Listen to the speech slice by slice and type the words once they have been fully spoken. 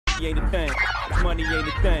ain't a thing. Money ain't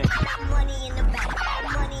a thing. Money in the bank.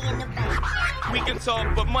 Money in the bank. We can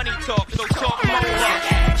talk, but money talk, so talk more.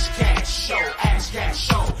 Ash Cash Show, Ash Cash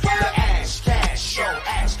Show, the Ash Cash Show,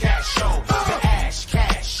 Ash Cash Show, the Ash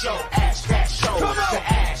Cash Show, Ash Cash Show, the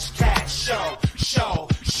Ash Cash Show,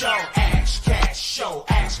 Ash Cash Show,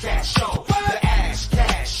 Ash Cash Show, the Ash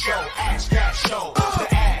Cash Show, Ash Cash Show,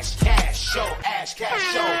 the Ash Cash Show, Ash Cash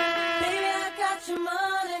Show. Baby, I got your money.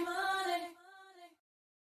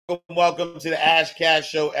 Welcome to the Ash Cash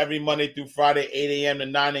Show every Monday through Friday, 8 a.m. to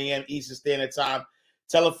 9 a.m. Eastern Standard Time.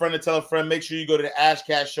 Tell a friend to tell a friend. Make sure you go to the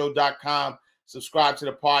ashcashshow.com. Subscribe to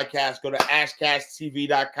the podcast. Go to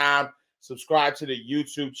ashcashtv.com. Subscribe to the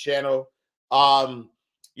YouTube channel.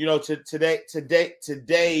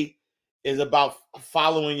 Today is about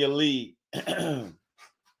following your lead.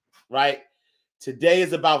 Right? Today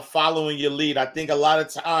is about following your lead. I think a lot of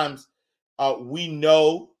times we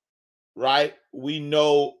know, right? We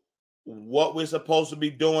know what we're supposed to be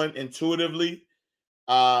doing intuitively.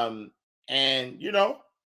 And I ain't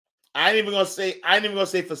even gonna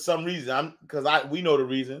say for some reason. We know the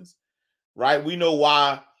reasons, right? We know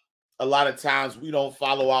why a lot of times we don't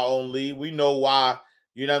follow our own lead. We know why,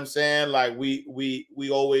 you know what I'm saying? Like we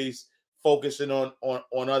always focusing on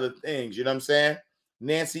other things, you know what I'm saying?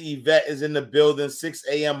 Nancy Yvette is in the building, 6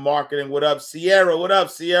 a.m. marketing. What up, Sierra? What up,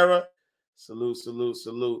 Sierra?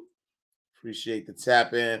 Salute. Appreciate the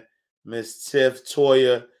tap in. Miss Tiff,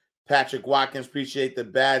 Toya, Patrick Watkins, appreciate the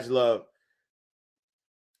badge love.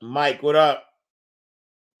 Mike, what up?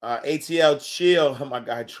 ATL Chill. Oh, my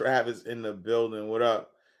guy Travis in the building. What up?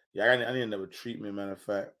 Yeah, I need another treatment, matter of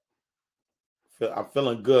fact. I'm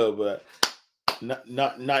feeling good, but nothing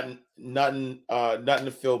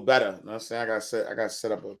to feel better. You know what I'm saying? I got to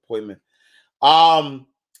set up an appointment. But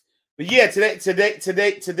yeah, today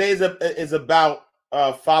is about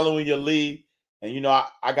following your lead. And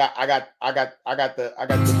I got the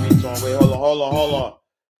beats on. Wait, hold on.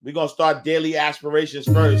 We're gonna start daily aspirations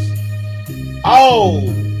first. Oh,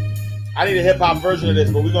 I need a hip-hop version of this,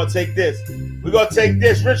 but we're gonna take this.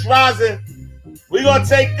 Rich Rising. We're gonna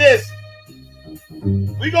take this.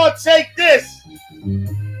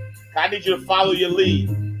 I need you to follow your lead.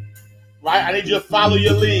 Right? I need you to follow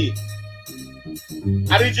your lead.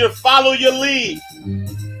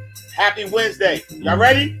 Happy Wednesday. Y'all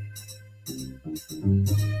ready?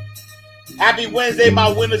 Happy Wednesday, my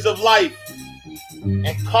winners of life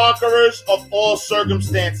and conquerors of all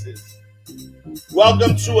circumstances.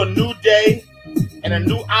 Welcome to a new day and a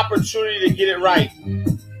new opportunity to get it right.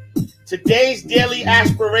 Today's daily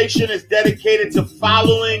aspiration is dedicated to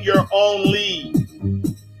following your own lead.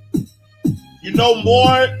 You know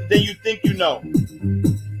more than you think you know.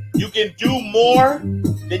 You can do more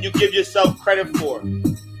than you give yourself credit for.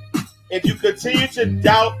 If you continue to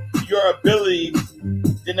doubt your abilities,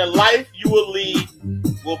 then the life you will lead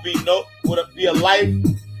will be a life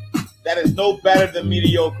that is no better than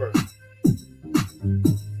mediocre.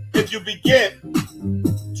 If you begin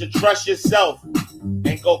to trust yourself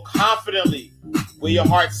and go confidently where your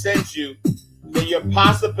heart sends you, then your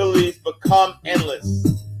possibilities become endless.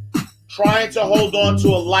 Trying to hold on to a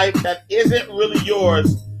life that isn't really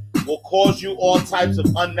yours will cause you all types of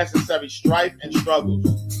unnecessary strife and struggles.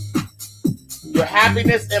 Your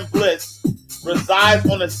happiness and bliss resides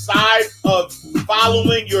on the side of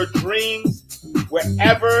following your dreams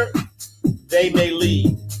wherever they may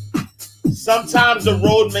lead. Sometimes the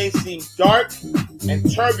road may seem dark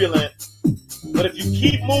and turbulent, but if you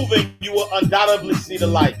keep moving, you will undoubtedly see the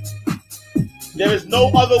light. There is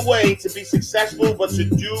no other way to be successful but to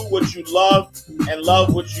do what you love and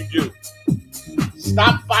love what you do.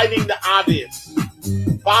 Stop fighting the obvious.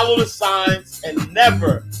 Follow the signs and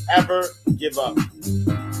never, ever give up.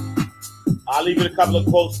 I'll leave you a couple of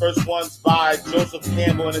quotes. First one's by Joseph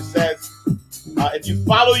Campbell, and it says, if you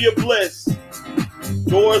follow your bliss,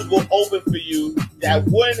 doors will open for you that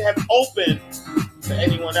wouldn't have opened to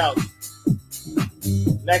anyone else.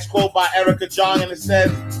 Next quote by Erica Jong, and it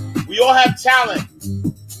says, we all have talent.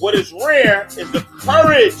 What is rare is the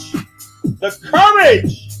courage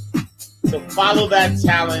to follow that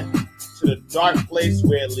talent to the dark place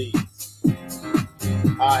where it leads.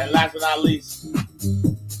 And last but not least,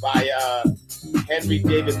 by Henry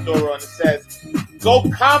David Thoreau, and it says, go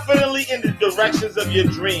confidently in the directions of your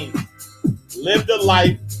dreams. Live the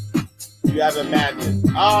life you have imagined.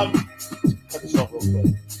 Cut this off real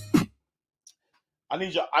quick. I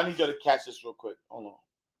need y'all to catch this real quick. Hold on.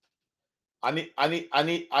 I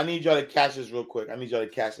need y'all to catch this real quick.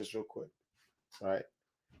 All right.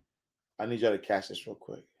 I need y'all to catch this real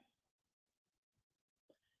quick.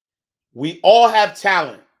 We all have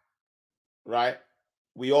talent, right?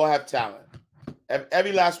 We all have talent.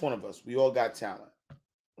 Every last one of us, we all got talent,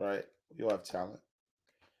 right? We all have talent.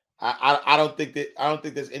 I don't think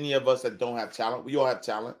there's any of us that don't have talent. We all have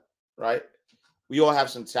talent, right? We all have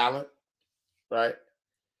some talent, right?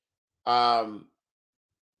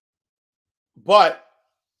 But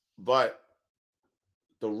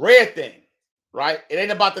the rare thing, right? It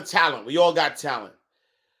ain't about the talent. We all got talent.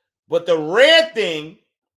 But the rare thing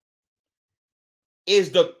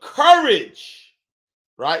is the courage,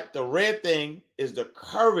 right? The rare thing is the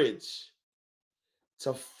courage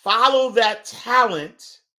to follow that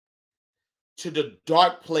talent to the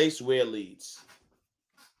dark place where it leads.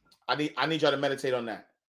 I need y'all to meditate on that,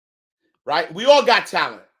 right? We all got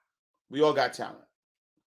talent. We all got talent.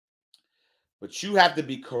 But you have to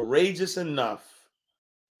be courageous enough,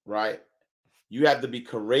 right? You have to be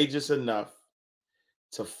courageous enough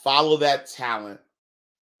to follow that talent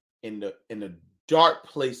in the dark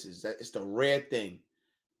places. That it's the rare thing.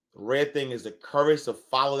 The rare thing is the courage to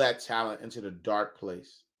follow that talent into the dark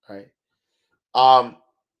place, right?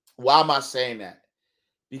 Why am I saying that?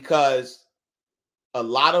 Because a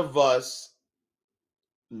lot of us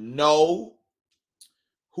know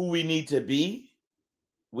who we need to be.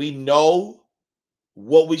 We know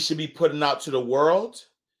what we should be putting out to the world,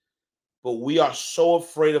 but we are so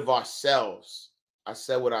afraid of ourselves. I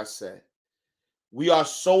said what I said. We are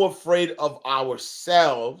so afraid of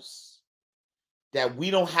ourselves that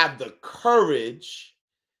we don't have the courage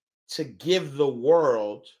to give the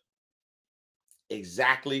world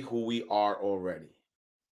exactly who we are already.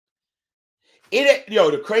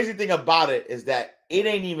 The crazy thing about it is that it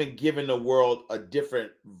ain't even giving the world a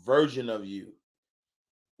different version of you.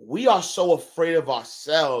 We are so afraid of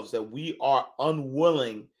ourselves that we are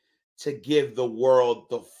unwilling to give the world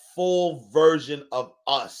the full version of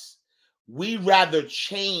us. We rather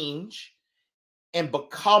change and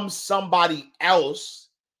become somebody else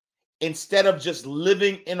instead of just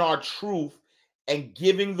living in our truth and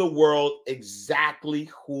giving the world exactly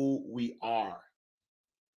who we are.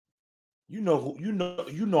 You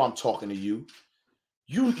know I'm talking to you.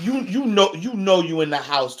 You know you in the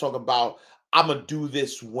house talking about I'm gonna do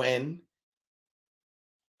this when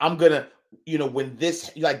I'm gonna, when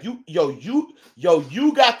this, like you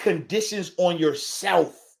got conditions on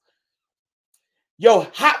yourself.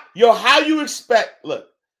 How you expect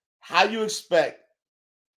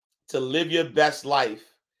to live your best life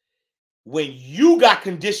when you got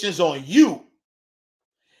conditions on you?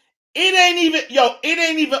 It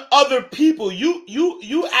ain't even other people.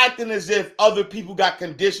 You acting as if other people got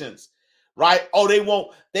conditions, right? Oh, they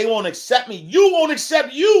won't accept me. You won't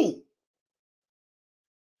accept you.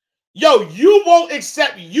 You won't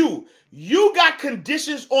accept you. You got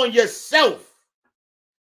conditions on yourself.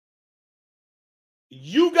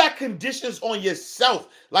 You got conditions on yourself.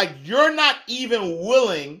 Like you're not even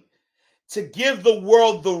willing to give the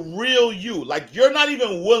world the real you. Like you're not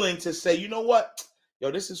even willing to say, you know what?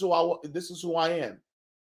 This is who I am.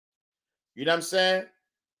 You know what I'm saying?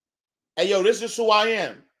 Hey, this is who I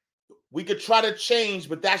am. We could try to change,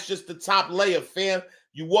 but that's just the top layer, fam.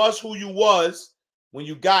 You was who you was when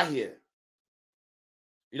you got here.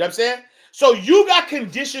 You know what I'm saying? So you got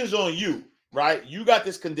conditions on you, right? You got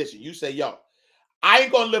this condition. You say, I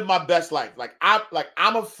ain't gonna live my best life.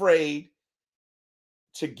 I'm afraid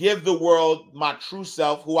to give the world my true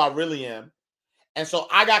self, who I really am. And so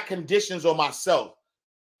I got conditions on myself.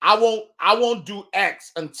 I won't do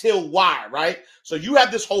X until Y, right? So you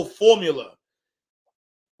have this whole formula,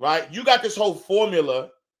 right? You got this whole formula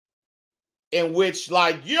in which,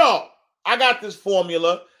 I got this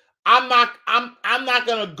formula. I'm not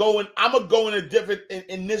gonna go in. I'm gonna go in a different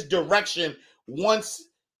in this direction once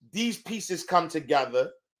these pieces come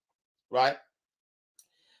together, right?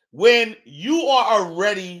 When you are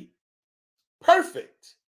already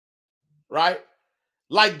perfect, right?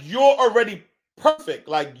 Like you're already perfect.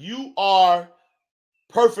 Like you are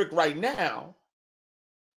perfect right now,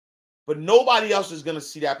 but nobody else is going to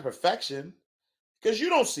see that perfection because you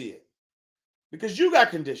don't see it, because you got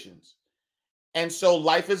conditions. And so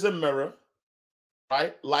life is a mirror,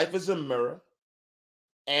 right? Life is a mirror,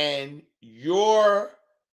 and you're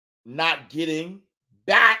not getting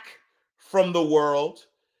back from the world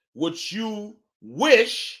what you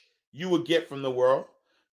wish you would get from the world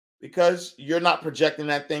because you're not projecting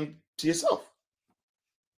that thing to yourself.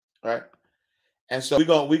 Right? And so we're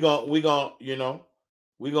gonna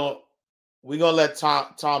let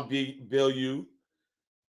Tom Bilyeu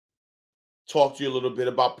talk to you a little bit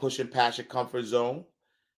about pushing past your comfort zone,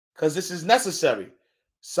 because this is necessary.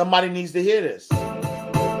 Somebody needs to hear this.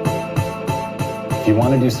 If you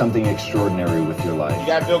want to do something extraordinary with your life, you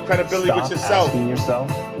gotta build credibility with yourself. Asking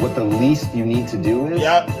yourself what the least you need to do is.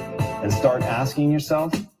 Yep. and start asking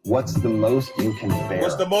yourself, what's the most you can bear?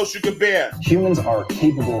 What's the most you can bear? Humans are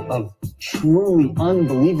capable of truly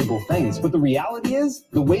unbelievable things. But the reality is,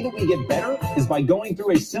 the way that we get better is by going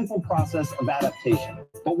through a simple process of adaptation.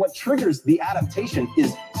 But what triggers the adaptation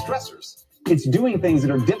is stressors. It's doing things that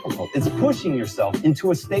are difficult. It's pushing yourself into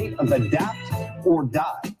a state of adapt or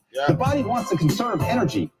die. Yeah. The body wants to conserve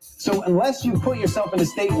energy. So unless you put yourself in a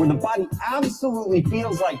state where the body absolutely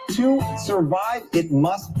feels like to survive, it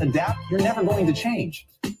must adapt, you're never going to change.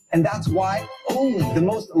 And that's why only the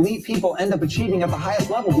most elite people end up achieving at the highest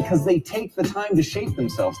level, because they take the time to shape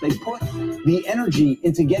themselves. They put the energy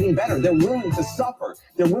into getting better. They're willing to suffer.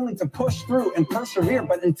 They're willing to push through and persevere.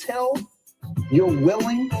 But until you're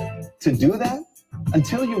willing to do that,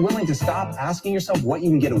 until you're willing to stop asking yourself what you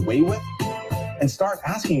can get away with and start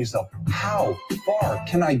asking yourself, how far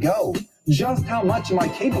can I go? Just how much am I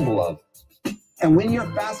capable of? And when your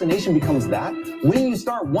fascination becomes that, when you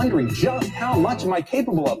start wondering just how much am I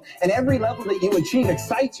capable of, and every level that you achieve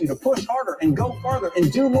excites you to push harder and go farther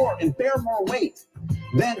and do more and bear more weight,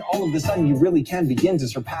 then all of a sudden you really can begin to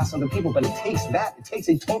surpass other people. But it takes that. It takes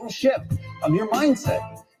a total shift of your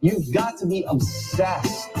mindset. You've got to be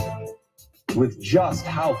obsessed with just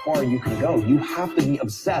how far you can go. You have to be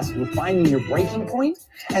obsessed with finding your breaking point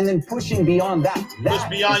and then pushing beyond that. Push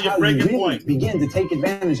beyond your breaking point. Begin to take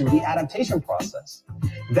advantage of the adaptation process.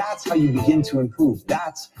 That's how you begin to improve.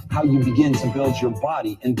 That's how you begin to build your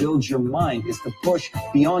body and build your mind, is to push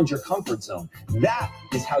beyond your comfort zone. That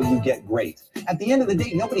is how you get great. At the end of the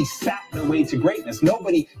day, nobody sat their way to greatness.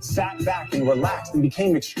 Nobody sat back and relaxed and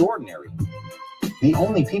became extraordinary. The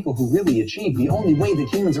only people who really achieve, the only way that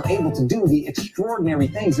humans are able to do the extraordinary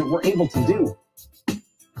things that we're able to do,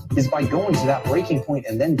 is by going to that breaking point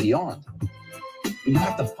and then beyond. But you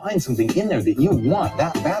have to find something in there that you want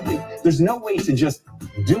that badly. There's no way to just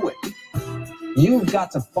do it. You've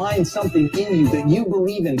got to find something in you that you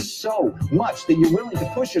believe in so much that you're willing to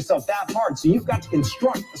push yourself that hard. So you've got to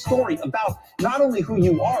construct a story about not only who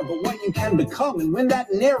you are, but what you can become. And when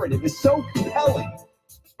that narrative is so compelling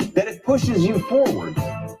that it pushes you forward,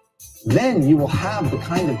 then you will have the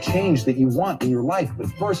kind of change that you want in your life.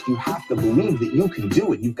 But first, you have to believe that you can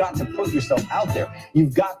do it. You've got to put yourself out there.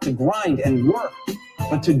 You've got to grind and work.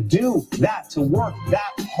 But to do that, to work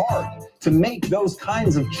that hard, to make those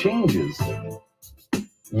kinds of changes,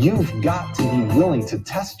 you've got to be willing to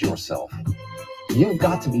test yourself. You've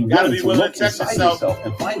got to be willing to look inside yourself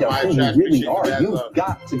and find out who you really are. You've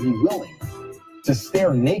got to be willing to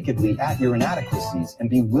stare nakedly at your inadequacies and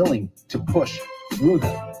be willing to push through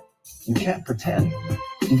them. You can't pretend.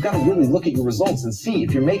 You've got to really look at your results and see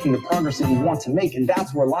if you're making the progress that you want to make. And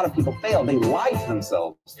that's where a lot of people fail. They lie to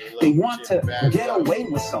themselves. They want to get away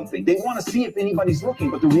with something. They want to see if anybody's looking.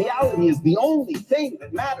 But the reality is, the only thing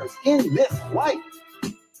that matters in this life,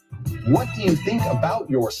 what do you think about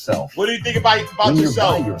yourself? What do you think about yourself? When you're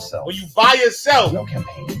by yourself. When you by yourself. There's no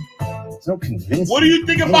campaigning. There's no convincing. What do you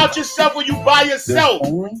think about yourself when you by yourself?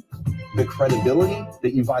 There's only the credibility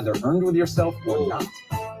that you've either earned with yourself or not.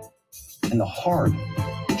 And the hard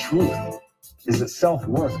truth is that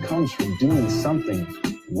self-worth comes from doing something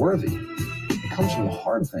worthy. It comes from the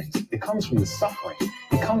hard things. It comes from the suffering.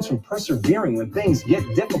 It comes from persevering when things get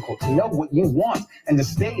difficult, to know what you want and to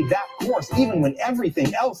stay that course even when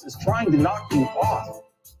everything else is trying to knock you off.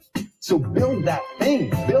 So build that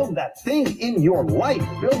thing in your life,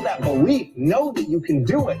 build that belief, know that you can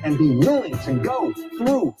do it, and be willing to go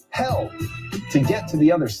through hell to get to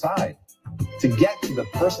the other side, to get to the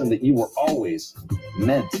person that you were always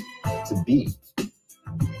meant to be.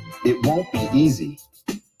 It won't be easy,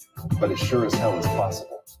 but it sure as hell is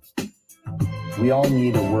possible. We all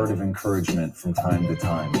need a word of encouragement from time to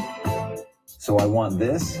time. So I want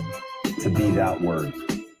this to be that word.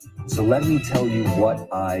 So let me tell you what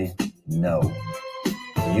I know.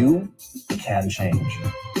 You can change.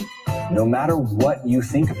 No matter what you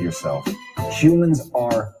think of yourself, humans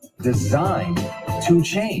are designed to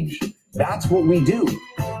change. That's what we do.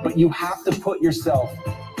 But you have to put yourself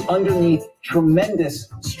underneath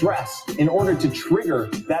tremendous stress in order to trigger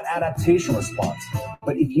that adaptation response.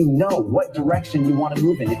 But if you know what direction you want to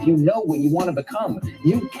move in, if you know what you want to become,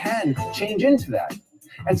 you can change into that.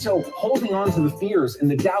 And so holding on to the fears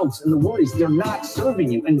and the doubts and the worries, they're not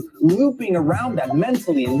serving you, and looping around that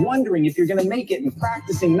mentally and wondering if you're going to make it, and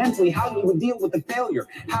practicing mentally how you would deal with the failure,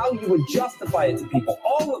 how you would justify it to people.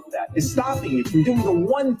 All of that is stopping you from doing the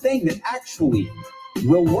one thing that actually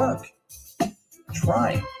will work.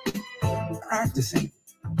 Trying, practicing,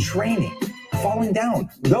 training, falling down.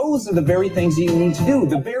 Those are the very things that you need to do.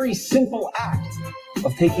 The very simple act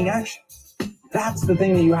of taking action. That's the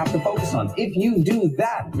thing that you have to focus on. If you do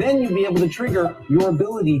that, then you'll be able to trigger your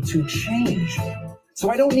ability to change. So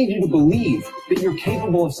I don't need you to believe that you're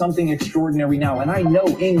capable of something extraordinary now. And I know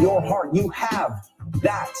in your heart you have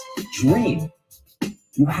that dream.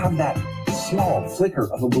 You have that small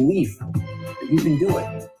flicker of a belief that you can do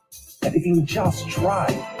it. That if you just try,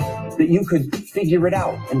 that you could figure it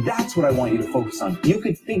out. And that's what I want you to focus on. You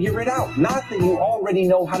could figure it out. Not that you already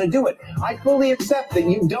know how to do it. I fully accept that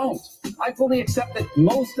you don't. I fully accept that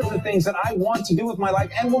most of the things that I want to do with my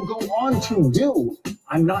life and will go on to do,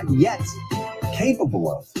 I'm not yet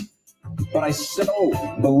capable of. But I so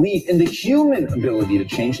believe in the human ability to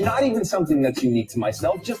change, not even something that's unique to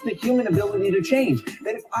myself, just the human ability to change.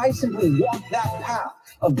 That if I simply walk that path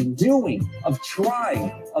of doing, of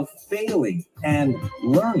trying, of failing and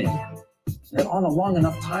learning, that on a long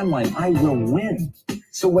enough timeline, I will win.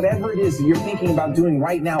 So whatever it is that you're thinking about doing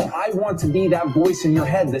right now, I want to be that voice in your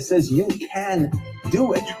head that says you can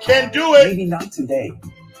do it. You can do it. Maybe not today.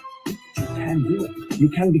 You can do it. You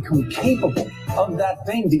can become capable of that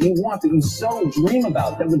thing that you want, that you so dream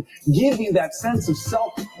about, that would give you that sense of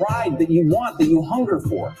self-pride that you want, that you hunger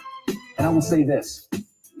for. And I will say this,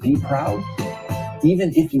 be proud,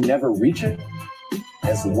 even if you never reach it,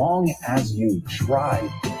 as long as you try.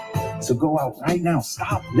 So go out right now,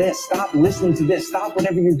 stop this, stop listening to this, stop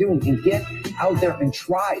whatever you're doing and get out there and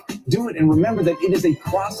try. Do it and remember that it is a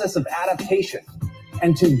process of adaptation.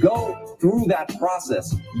 And to go through that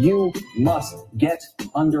process, you must get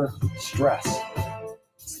under stress.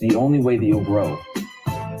 It's the only way that you'll grow.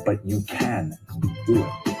 But you can do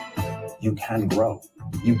it. You can grow.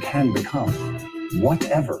 You can become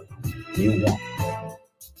whatever you want.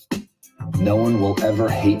 No one will ever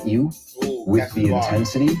hate you with the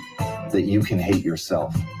intensity that you can hate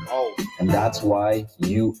yourself. And that's why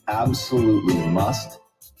you absolutely must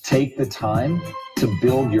take the time to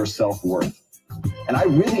build your self-worth. And I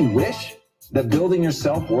really wish that building your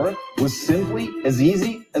self-worth was simply as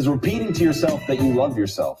easy as repeating to yourself that you love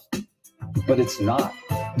yourself. But it's not.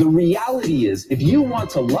 The reality is, if you want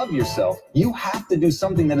to love yourself, you have to do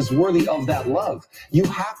something that is worthy of that love. You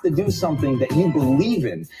have to do something that you believe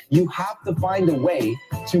in. You have to find a way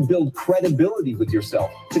to build credibility with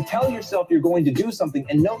yourself, to tell yourself you're going to do something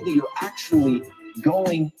and know that you're actually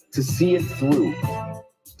going to see it through.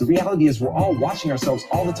 The reality is we're all watching ourselves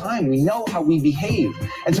all the time. We know how we behave.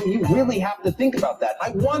 And so you really have to think about that. I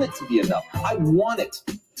want it to be enough. I want it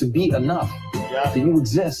to be enough that you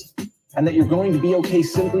exist and that you're going to be okay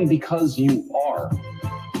simply because you are.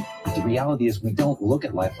 The reality is we don't look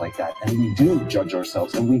at life like that, and we do judge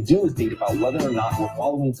ourselves, and we do think about whether or not we're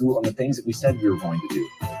following through on the things that we said we were going to do.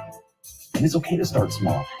 And it's okay to start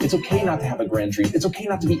small. It's okay not to have a grand dream. It's okay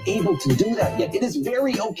not to be able to do that yet. It is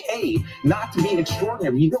very okay not to be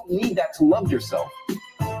extraordinary. You don't need that to love yourself.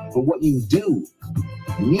 But what you do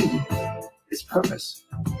need is purpose.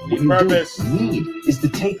 What you do need is to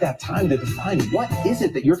take that time to define what is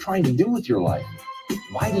it that you're trying to do with your life?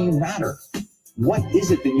 Why do you matter? What is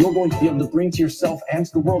it that you're going to be able to bring to yourself and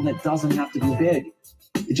to the world? And it doesn't have to be big.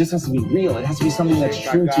 It just has to be real. It has to be something that's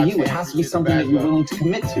true to you. It has to be something that you're willing to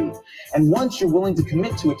commit to. And once you're willing to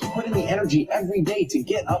commit to it, to put in the energy every day to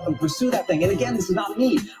get up and pursue that thing. And again, this is not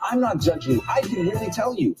me. I'm not judging you. I can really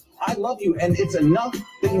tell you, I love you. And it's enough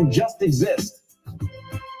that you just exist.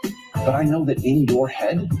 But I know that in your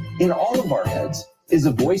head, in all of our heads, is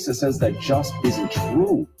a voice that says that just isn't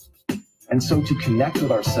true. And so to connect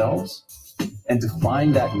with ourselves and to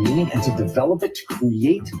find that meaning and to develop it, to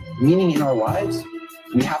create meaning in our lives,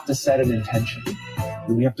 we have to set an intention.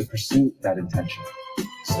 And we have to pursue that intention.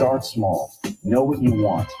 Start small. Know what you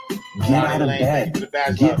want. Get out of bed.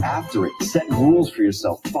 Get after it. Set rules for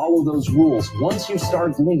yourself. Follow those rules. Once you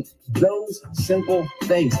start doing those simple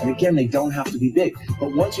things, and again, they don't have to be big,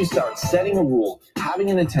 but once you start setting a rule, having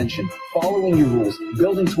an intention, following your rules,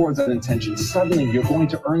 building towards that intention, suddenly you're going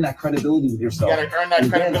to earn that credibility with yourself. You gotta earn that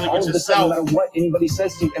credibility with yourself. No matter what anybody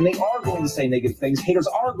says to you, and they are going to say negative things, haters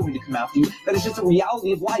are going to come after you. That is just a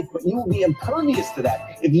reality of life, but you will be impervious to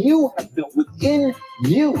that if you have built within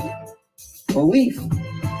you belief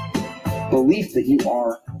that you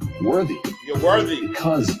are worthy. You're worthy.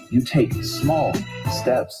 Because you take small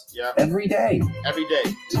steps every day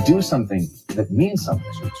to do something that means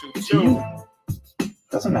something to you. It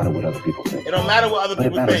doesn't matter what other people think. It don't matter what other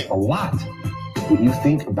people think. But it matters a lot what you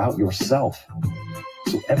think about yourself.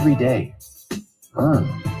 So every day, earn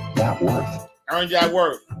that worth. Earn that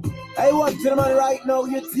worth. Hey, what's the man right now?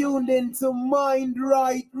 You're tuned into Mind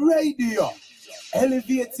Right Radio.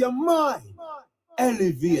 Elevate your mind.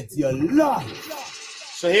 Elevate your life.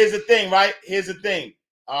 So here's the thing, right? Here's the thing.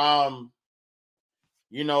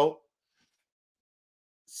 You know,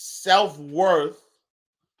 self-worth,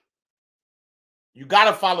 you got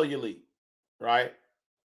to follow your lead, right?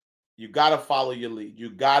 You got to follow your lead. You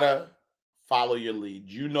got to follow your lead.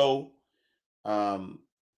 You know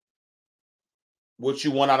what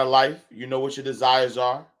you want out of life. You know what your desires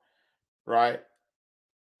are, right?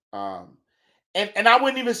 And I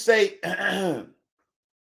wouldn't even say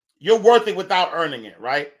you're worth it without earning it,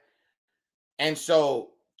 right? And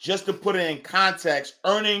so just to put it in context,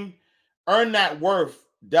 earn that worth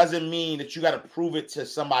doesn't mean that you got to prove it to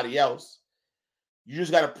somebody else. You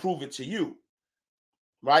just got to prove it to you,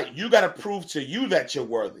 right? You got to prove to you that you're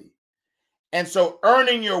worthy. And so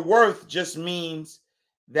earning your worth just means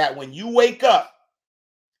that when you wake up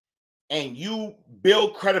and you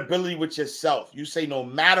build credibility with yourself, you say, no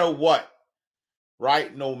matter what,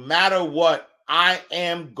 right? No matter what, I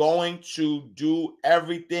am going to do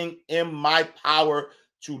everything in my power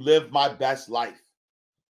to live my best life,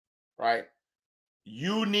 right?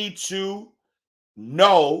 You need to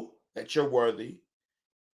know that you're worthy,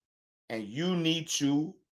 and you need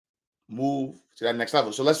to move to that next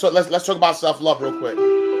level. So let's talk about self-love real quick.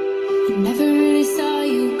 Never really saw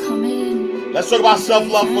you coming. Let's talk about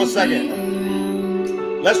self-love for a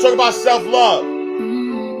second. Let's talk about self-love.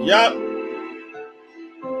 Yep.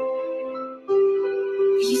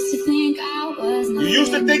 You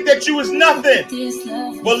used to think that you was nothing.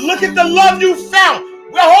 But look at the love you found.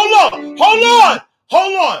 Well,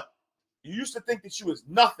 hold on. You used to think that you was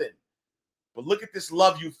nothing. But look at this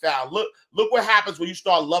love you found. Look what happens when you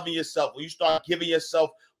start loving yourself, when you start giving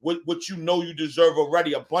yourself what you know you deserve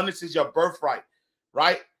already. Abundance is your birthright,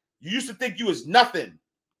 right? You used to think you was nothing.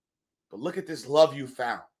 But look at this love you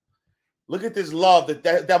found. Look at this love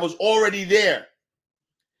that was already there.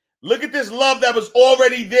 Look at this love that was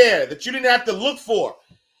already there, that you didn't have to look for.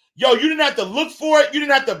 Yo, you didn't have to look for it. You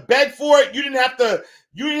didn't have to beg for it. You didn't have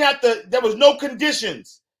to, there was no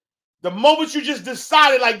conditions. The moment you just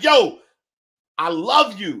decided, like, yo, I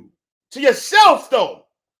love you. To yourself, though.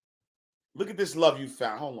 Look at this love you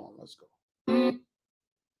found. Hold on, let's go.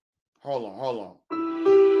 Hold on.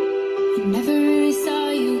 Never really saw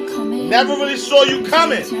you coming. Never really saw you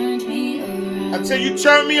coming. Until you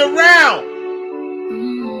turned me around.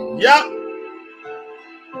 Yep.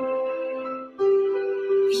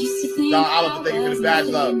 Don Oliver, thank you for the badge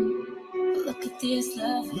love. Look at this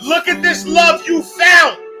love. Look at this love you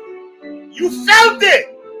found. You found it.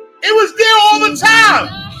 It was there all the time.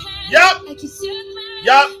 Yup.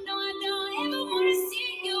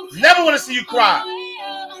 Never want to see you cry.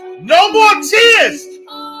 No more tears.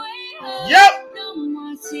 Yup.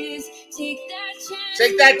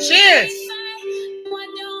 Take that chance.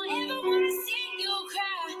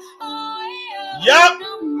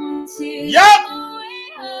 Yup.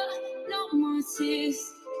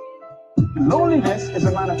 Loneliness is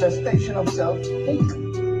a manifestation of self-hate.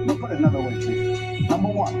 Let me put it another way to you. Number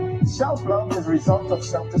one, self-love is a result of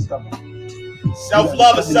self-discovery.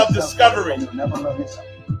 Self-love is self-discovery. You'll never love yourself.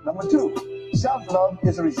 Number two, self-love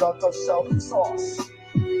is a result of self-source.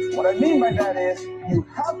 What I mean by that is you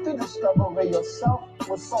have to discover where your self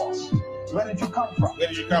was sourced. Where did you come from?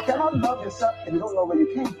 You cannot love yourself if you don't know where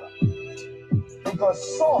you came from.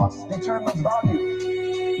 Because source determines value.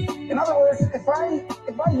 In other words, if I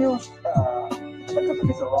took a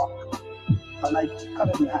piece of rock and I cut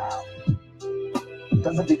it in half,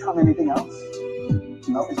 does it become anything else?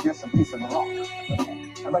 No, it's just a piece of rock.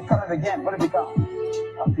 If I cut it again, what did it become?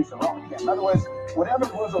 A piece of rock again. In other words, whatever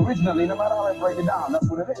it was originally, no matter how I break it down, that's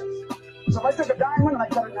what it is. So if I took a diamond and I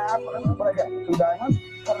cut it in half, what I got? 2 diamonds.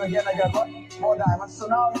 Cut it again, I got what? 4 diamonds. So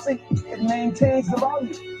now you see, it maintains the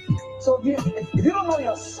value. So if you don't know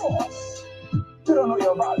your source, you don't know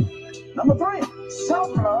your value. Number 3,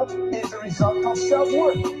 self-love is a result of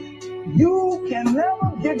self-worth. You can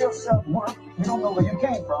never give yourself worth if you don't know where you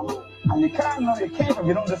came from. And you can't know where you came from if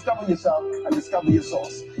you don't discover yourself and discover your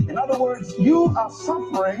source. In other words, you are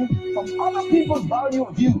suffering from other people's value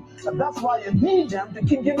of you. And that's why you need them to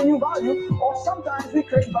keep giving you value. Or sometimes we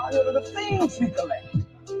create value out of the things we collect.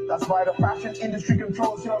 That's why the fashion industry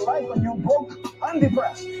controls your life when you're broke and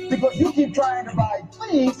depressed. Because you keep trying to buy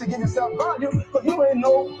things to give yourself value, but you ain't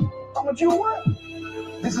know how much you're worth.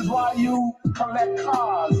 This is why you collect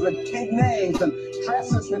cars with big names and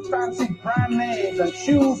dresses with fancy brand names and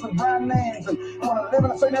shoes with brand names and you want to live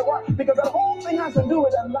in a certain way. Because that whole thing has to do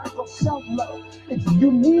with a lack of self-love.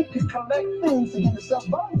 You need to collect things to give yourself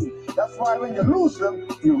value. That's why when you lose them,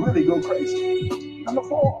 you really go crazy. Number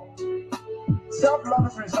 4, self-love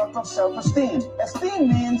is a result of self-esteem. Esteem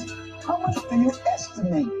means how much do you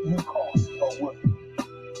estimate you cost or worth?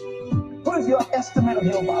 What is your estimate of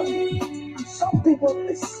your value? Some people,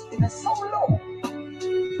 it is so low,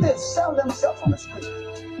 they sell themselves on the street.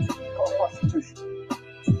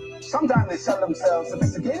 prostitution. Sometimes they sell themselves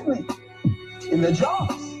sophisticatedly in their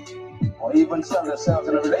jobs, or even sell themselves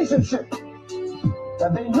in a relationship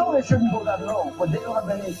that they know they shouldn't go that low, but they don't have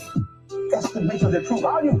any estimation of their true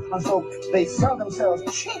value, and so they sell themselves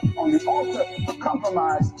cheap on the altar of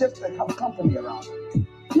compromise just to have company around.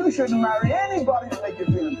 You shouldn't marry anybody to make you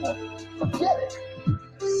feel important. Forget it.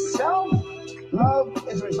 Self-love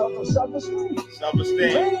is a result of self-esteem.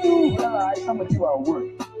 Self-esteem. When you realize how much you are worth,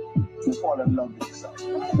 you fall in love with yourself.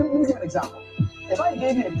 Let me give you an example. If I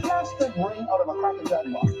gave you a plastic ring out of a Cracker Jack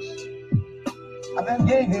box, and then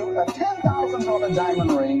gave you a $10,000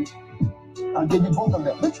 diamond ring, and gave you both of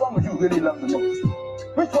them, which one would you really love the most?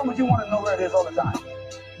 Which one would you want to know where it is all the time?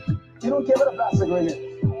 You don't care what a plastic ring is.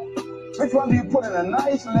 Which one do you put in a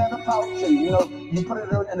nice leather pouch and you put it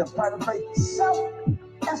in a private place?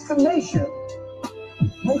 Self-estimation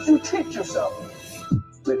makes you treat yourself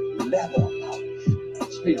with leather pouch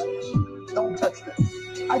experience. Don't touch this.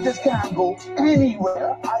 I just can't go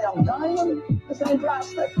anywhere. I am diamond. This ain't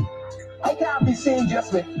plastic. I can't be seen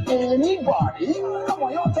just with anybody. Come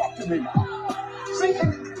on, y'all talk to me now. See,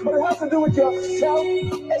 but it has to do with your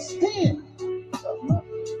self-esteem. Self-love.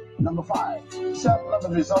 Number 5, self-love is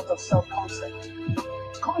a result of self-concept.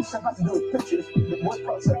 Concept has to do with pictures. The word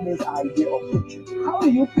concept means idea or picture. How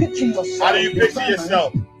do you picture yourself? How do you picture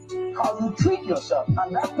yourself? How you treat yourself.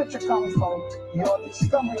 And that picture comes from your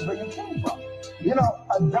discovery of where you came from. You know,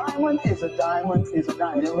 a diamond is a diamond is a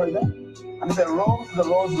diamond. You ever heard that? And it's a rose is a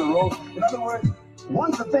rose is a rose. In other words,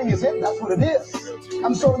 once the thing is in, that's what it is.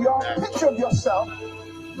 And so your picture of yourself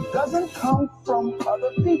doesn't come from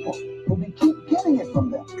other people, but we keep getting it from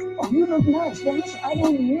them. Oh, you look nice. Well, listen, I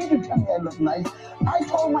don't need to tell me I look nice. I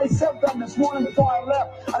told myself that this morning before I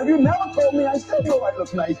left. And if you never told me, I still know I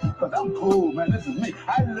look nice. But I'm cool, man. This is me.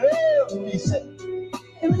 I love me. Say,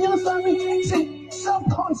 you understand me? See,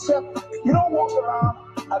 self-concept, you don't walk around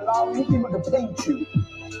allowing people to paint you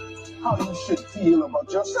how you should feel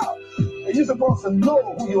about yourself. You're supposed to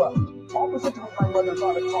know who you are. Opposite to what my mother and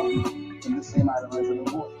father taught me in the same item as in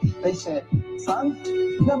the war. They said, son,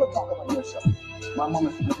 never talk about yourself. My mom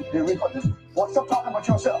is they record this. Well, stop talking about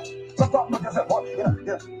yourself. Stop talking about yourself. Well,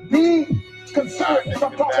 be considerate.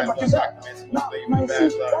 Stop talking about yourself. Now,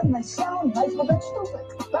 that may sound nice, but that's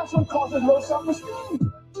stupid. That's what causes low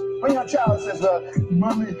self-esteem. When your child says,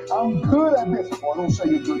 mommy, I'm good at this. Well, don't say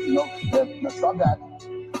you're good, stop that.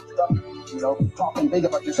 Stop, talking big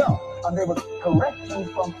about yourself. And they will correct you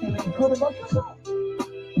from feeling good about yourself.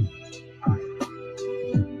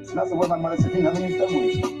 And that's the word my mother said, you never use that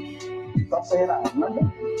word. Stop saying I.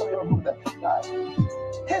 Remember? So you don't do that.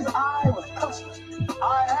 His eye was custom.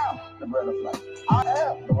 I am the bread of life. I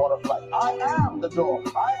am the water of life. I am the door.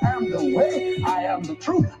 I am the way. I am the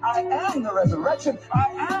truth. I am the resurrection.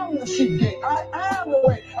 I am the sheep gate. I am the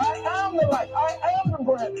way. I am the life. I am the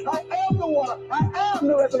bread. I am the water. I am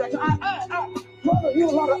the resurrection. I. Brother,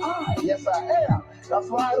 you're not an I. Yes, I am. That's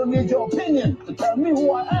why I don't need your opinion to tell me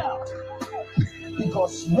who I am.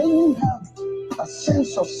 Because when you have a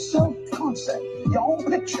sense of self-concept, your own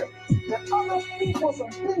picture, that other people's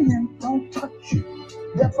opinion don't touch you.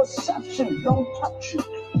 Their perception don't touch you.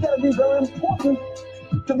 You gotta be very important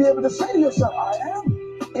to be able to say to yourself, I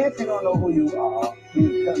am. If you don't know who you are,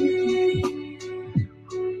 you tell you.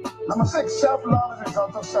 Number 6, self-love is a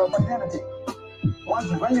result of self-identity.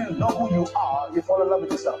 When you know who you are, you fall in love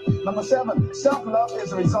with yourself. Number 7, self-love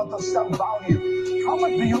is a result of self-value. How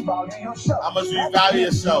much do you value yourself? How much do you value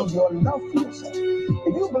yourself? Your love for yourself.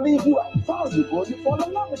 If you believe you are valuable, you fall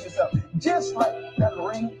in love with yourself. Just like that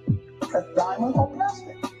ring, that diamond, or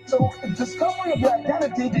plastic. So discovery of your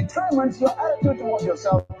identity determines your attitude towards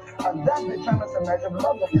yourself, and that determines the measure of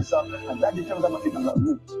love of yourself, and that determines how much you can love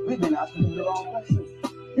you. We've been asking you the wrong question.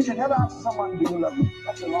 You should never ask someone, do you love me?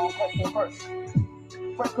 That's the wrong question first.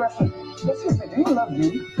 First question, excuse me, do you love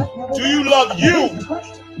you? Do you love you?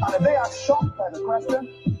 And if they are shocked by the question,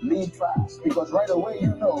 leave fast. Because right away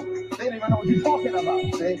you know they don't even know what you're talking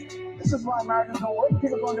about. See? This is why marriages don't work.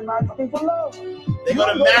 People go to marriage looking for love. They go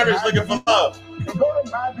to marriage looking for love. You go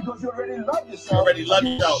to marriage because you already love yourself. You already love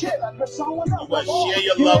yourself. Share that with someone else. You want to share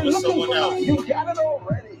your love with someone else. You got it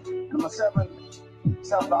already. Number 7,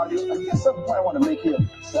 self-value. And guess something I want to make here.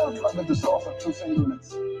 Self-love is the source of true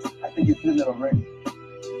singleness. I think you've done it already.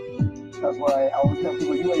 That's why I always tell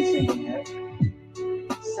people, you ain't single yet.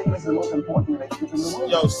 Single is the most important relationship in the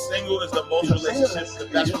world. Yo, single is the most relationship, the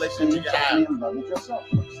best relationship you can have. Love with yourself.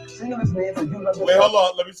 Singleness means that you love yourself. Wait, hold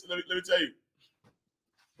on. Let me tell you.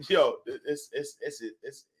 Yo, this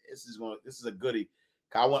is a goodie.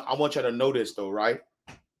 I want you to know this though, right?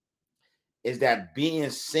 Is that being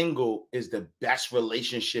single is the best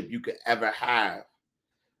relationship you could ever have,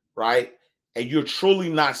 right? And you're truly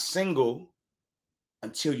not single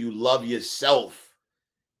until you love yourself,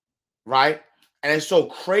 right? And it's so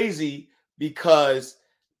crazy because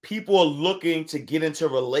people are looking to get into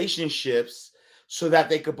relationships so that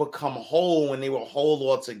they could become whole when they were whole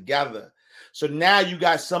altogether. So now you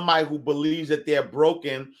got somebody who believes that they're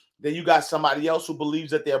broken. Then you got somebody else who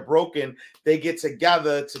believes that they're broken. They get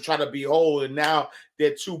together to try to be whole. And now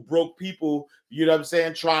they're two broke people, you know what I'm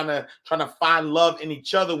saying, trying to find love in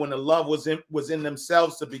each other when the love was in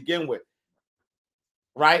themselves to begin with.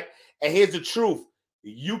 Right? And here's the truth.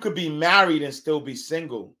 You could be married and still be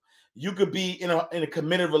single. You could be in a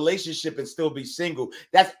committed relationship and still be single.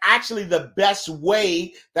 That's actually the best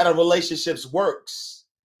way that a relationship works.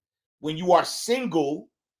 When you are single,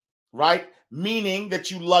 right? Meaning that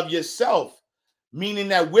you love yourself. Meaning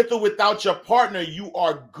that with or without your partner, you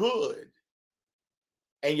are good.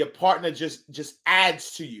 And your partner just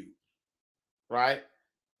adds to you. Right?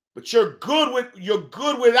 But you're good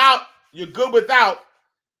without.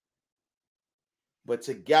 But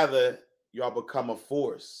together, y'all become a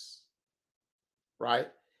force. Right?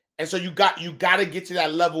 And so you got to get to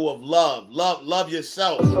that level of love. Love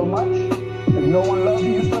yourself. So much. If no one loves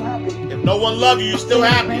you, you're still happy. If no one loves you, you're still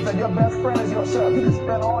happy. It means that your best friend is yourself. You can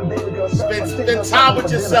spend all day with yourself. Spend time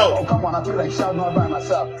with yourself. Oh, come on, I feel like shouting all by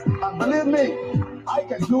myself. Believe me, I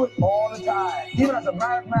can do it all the time. Even as a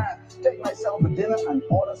married man, take myself to dinner and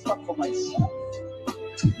order stuff for myself.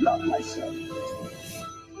 Love myself.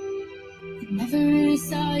 Never really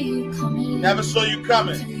saw you coming. Never saw you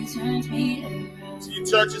coming. Till you turned me around. So you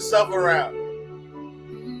turned yourself around.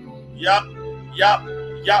 Yup.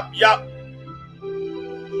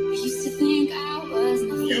 Used to think I was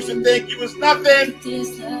nothing. Used to think you was nothing.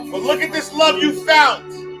 But look at this love you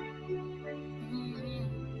found.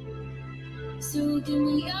 So give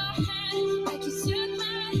me your hand like you shook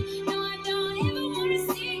mine. No, I don't ever want to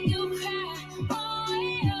see you cry. Oh,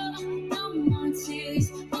 yeah, no more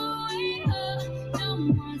tears. Oh, yeah, no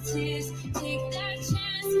more tears. Take that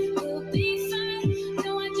chance, we'll be fine.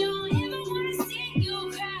 No, I don't ever want to see you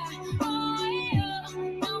cry. Oh, yeah,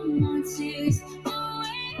 no more tears. Oh,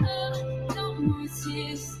 yeah, no more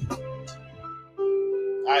tears.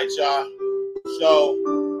 All right, y'all. So,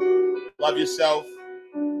 love yourself.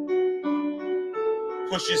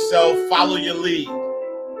 Push yourself. Follow your lead.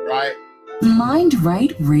 Right? Mind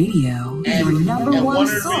Right Radio, And- your number and one one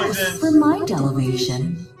of the source reasons- for mind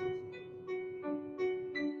elevation.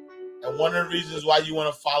 And one of the reasons why you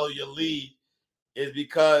want to follow your lead is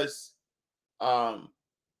because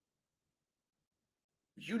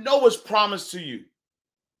you know what's promised to you.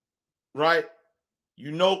 Right?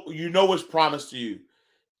 You know what's promised to you.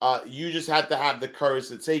 You just have to have the courage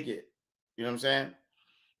to take it. You know what I'm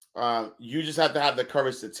saying? You just have to have the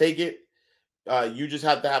courage to take it. You just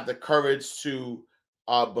have to have the courage to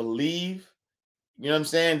believe. You know what I'm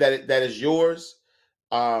saying? That is yours.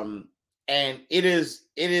 And it is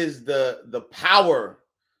the power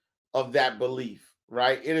of that belief,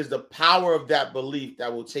 right? It is the power of that belief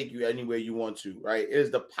that will take you anywhere you want to, right? It is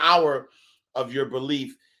the power of your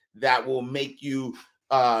belief that will make you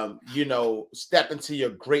step into your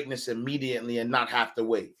greatness immediately and not have to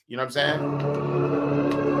wait. You know what I'm saying?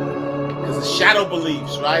 Because the shadow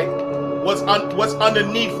beliefs, right? What's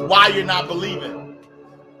underneath why you're not believing?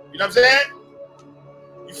 You know what I'm saying?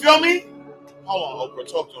 You feel me? Hold on, Oprah,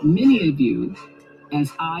 talk to him. Many of you,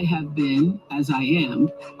 as I have been, as I am,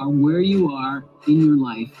 are where you are in your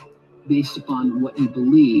life based upon what you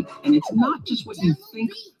believe. And it's not just what you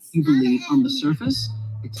think you believe on the surface,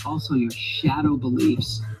 it's also your shadow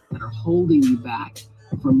beliefs that are holding you back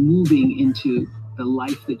from moving into the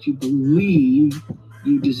life that you believe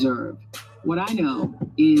you deserve. What I know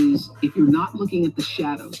is if you're not looking at the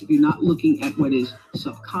shadows, if you're not looking at what is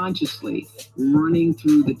subconsciously running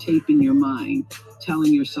through the tape in your mind,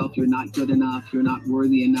 telling yourself you're not good enough, you're not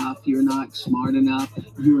worthy enough, you're not smart enough,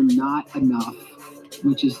 you're not enough,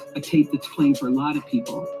 which is a tape that's playing for a lot of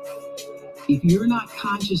people. If you're not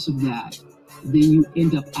conscious of that, then you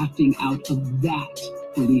end up acting out of that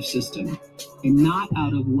belief system and not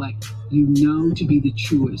out of what you know to be the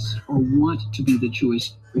truest or want to be the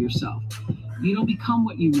truest for yourself. You don't become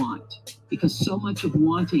what you want because so much of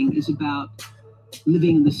wanting is about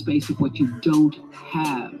living in the space of what you don't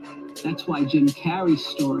have. That's why Jim Carrey's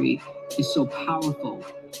story is so powerful,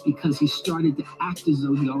 because he started to act as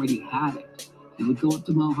though he already had it. He would go up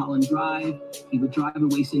to Mulholland Drive, he would drive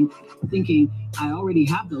away thinking, I already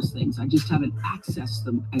have those things, I just haven't accessed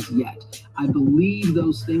them as yet. I believe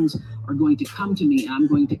those things are going to come to me and I'm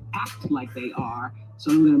going to act like they are. So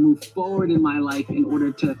I'm going to move forward in my life in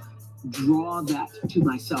order to draw that to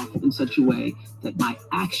myself in such a way that my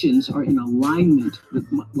actions are in alignment with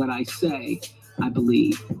what I say I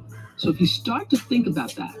believe. So if you start to think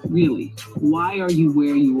about that, really, why are you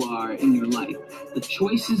where you are in your life? The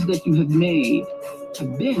choices that you have made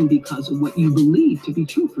have been because of what you believe to be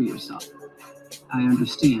true for yourself. I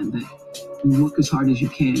understand that you work as hard as you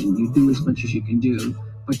can, you do as much as you can do,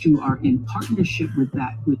 but you are in partnership with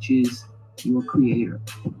that which is your creator.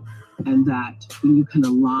 And that when you can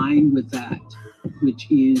align with that, which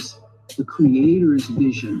is the creator's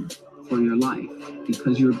vision for your life,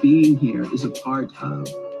 because your being here is a part of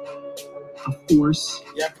a force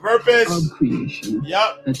purpose of creation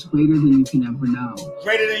Yep. that's greater than you can ever know.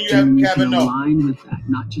 Greater than you And you ever can know. align with that,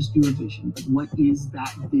 not just your vision, but what is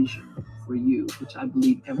that vision for you, which I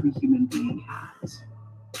believe every human being has.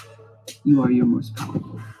 You are your most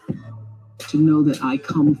powerful. To know that I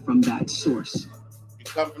come from that source. You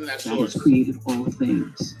come from that That source. has created all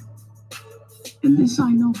things. And this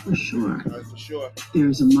I know for sure. That's for sure.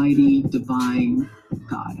 There's a mighty divine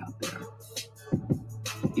God out there.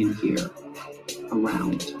 In here,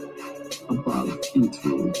 around, above, and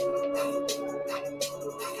through.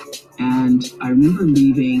 And I remember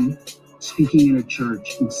leaving, speaking in a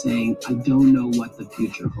church and saying, I don't know what the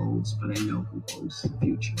future holds, but I know who holds the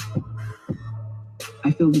future.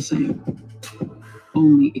 I feel the same,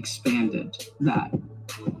 only expanded that.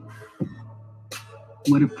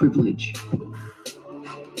 What a privilege.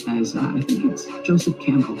 As I think it's Joseph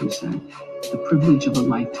Campbell who said, the privilege of a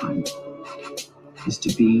lifetime is to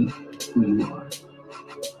be who you are.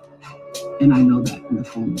 And I know that in the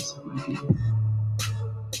fullness of my being.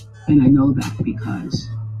 And I know that because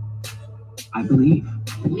I believe.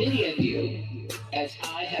 Many of you, as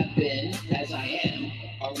I have been, as I am,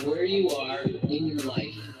 are where you are in your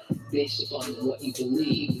life based upon what you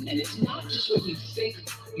believe. And it's not just what you think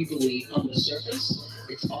you believe on the surface,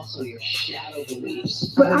 it's also your shadow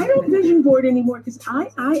beliefs. But I don't vision board anymore because I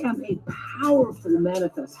am a powerful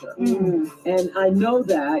manifester. And I know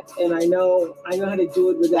that, and I know how to do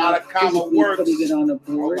it without physically putting it on a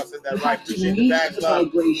board. You have to meet the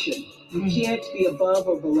vibration. You can't be above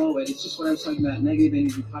or below it. It's just what I was talking about, negative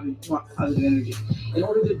energy, positive energy. In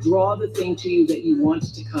order to draw the thing to you that you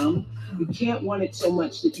want to come, you can't want it so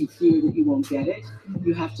much that you fear that you won't get it.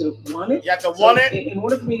 You have to want it. You have to want it. In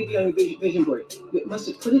order for me to be on your vision board, you must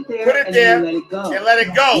have put it there, and then let it go. And let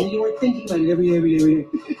it go. And you weren't thinking about it every day.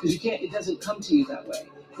 Because you can't, it doesn't come to you that way.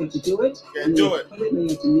 You have to do it. And do it. Put it, and then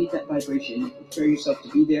you have to meet that vibration. You prepare yourself to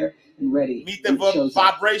be there and ready. Meet the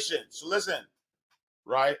vibration. So listen,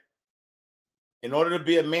 right? In order to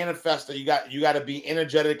be a manifester, you got to be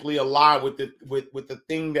energetically aligned with the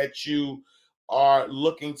thing that you are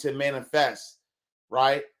looking to manifest,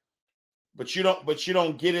 right? But you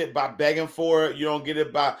don't get it by begging for it. You don't get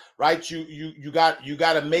it by right. You got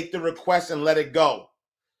to make the request and let it go.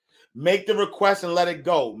 Make the request and let it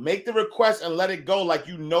go. Make the request and let it go like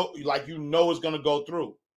you know it's gonna go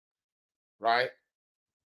through, right?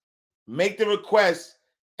 Make the request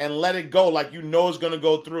and let it go like you know it's gonna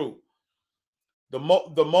go through. The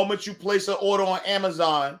moment you place an order on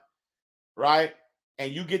Amazon, right,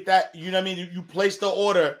 and you get that, you know what I mean? You place the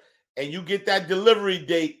order and you get that delivery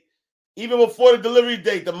date. Even before the delivery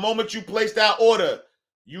date, the moment you place that order,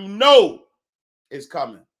 you know it's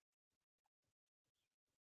coming.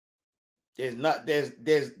 There's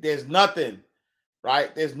nothing,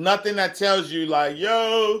 right? There's nothing that tells you like,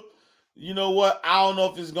 yo, you know what? I don't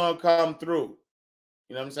know if it's gonna come through.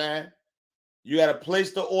 You know what I'm saying? You gotta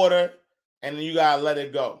place the order and then you gotta let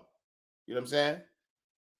it go. You know what I'm saying?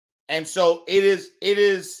 And so it is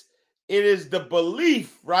the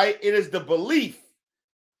belief, right? It is the belief,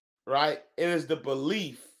 right? It is the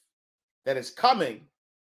belief that it's coming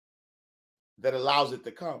that allows it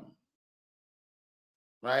to come.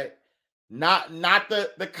 Right? Not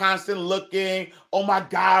the constant looking, oh my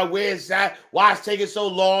God, where is that? Why it's taking so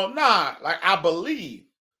long? Nah, like I believe,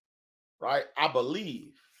 right? I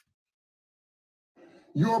believe.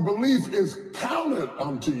 Your belief is counted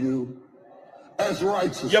unto you as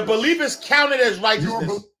righteousness. Your belief is counted as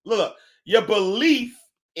righteousness. Look, your belief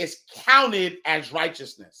is counted as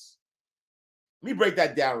righteousness. Let me break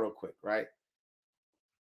that down real quick, right?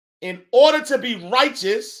 In order to be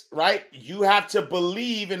righteous, right, you have to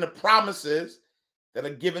believe in the promises that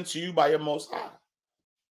are given to you by your Most High.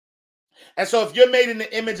 And so if you're made in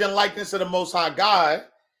the image and likeness of the Most High God,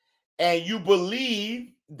 and you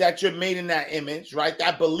believe that you're made in that image, right,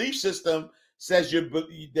 that belief system says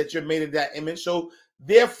that you're made in that image. So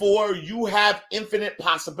therefore, you have infinite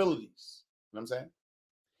possibilities. You know what I'm saying?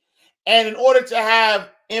 And in order to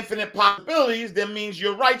have infinite possibilities, that means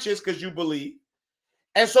you're righteous because you believe.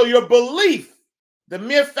 And so your belief The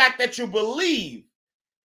mere fact that you believe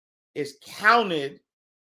is counted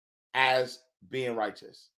as being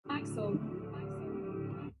righteous.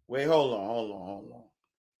 Wait, hold on.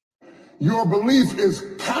 Your belief is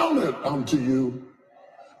counted unto you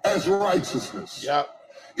as righteousness. Yep.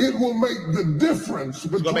 It will make the difference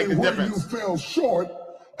between where you fell short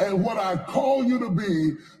and what I call you to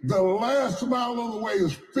be. The last mile of the way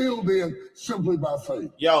is filled in simply by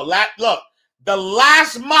faith. Yo, look, the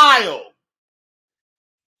last mile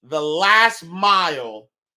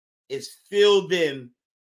is filled in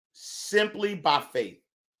simply by faith.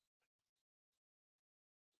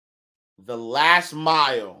 The last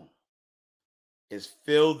mile is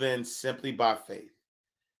filled in simply by faith.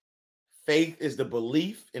 Faith is the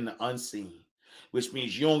belief in the unseen, which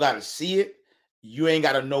means you don't got to see it. You ain't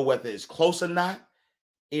got to know whether it's close or not.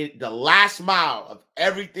 The last mile of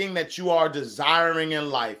everything that you are desiring in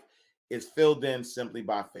life is filled in simply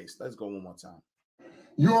by faith. Let's go one more time.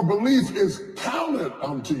 Your belief is counted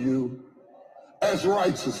unto you as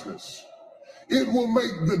righteousness. It will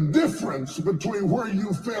make the difference between where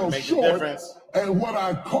you fell short and what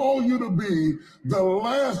I call you to be. The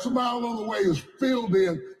last mile of the way is filled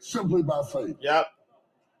in simply by faith. Yep.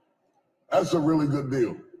 That's a really good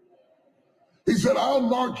deal. He said, I'll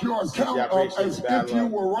mark your account up as if you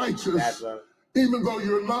were righteous, even though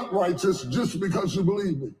you're not righteous, just because you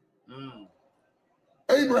believe me.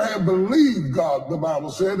 Abraham believed God, the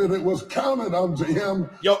Bible said, and it was counted unto him.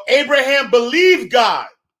 Yo, Abraham believed God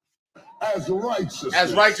as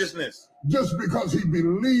righteousness. Just because he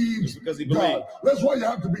believed God. That's why you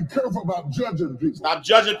have to be careful about judging people. Stop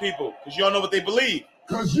judging people, because you don't know what they believe.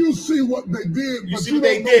 Because you see what they did, but you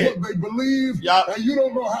don't know what they believe, and you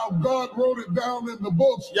don't know how God wrote it down in the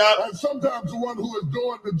books. And sometimes the one who is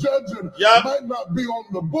doing the judging might not be on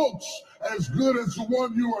the books as good as the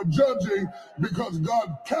one you are judging, because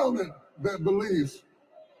God counted that belief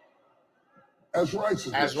as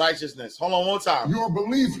righteousness. As righteousness. Hold on one more time. Your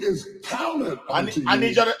belief is counted unto I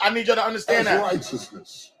need you to understand as that.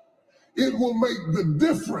 Righteousness. It will make the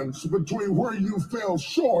difference between where you fell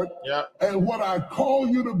short and what I call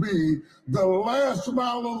you to be. The last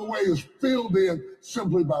mile of the way is filled in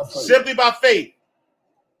simply by faith. Simply by faith.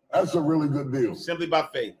 That's a really good deal. Simply by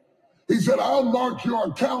faith. He said, I'll mark your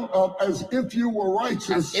account up as if you were righteous.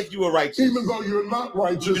 As if you were righteous. Even though you're not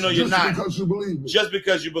righteous, even though you're not. Because you believe me. Just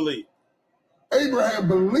because you believe. Abraham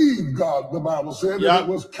believed God, the Bible said, and it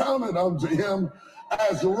was counted unto him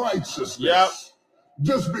as righteousness.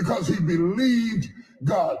 Just because he believed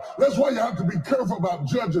God. That's why you have to be careful about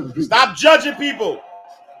judging people. Stop judging people.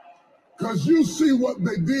 Because you see what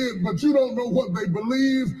they did, but you don't know what they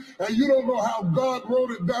believe, and you don't know how God wrote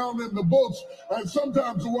it down in the books. And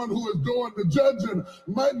sometimes the one who is doing the judging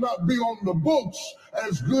might not be on the books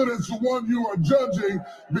as good as the one you are judging,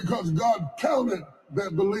 because God counted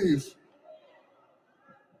that belief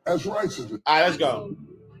as righteousness. All right, let's go.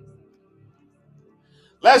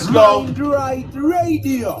 Let's go. Mind Right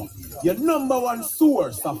Radio, your number one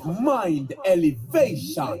source of mind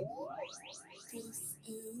elevation. This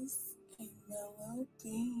is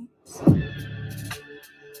in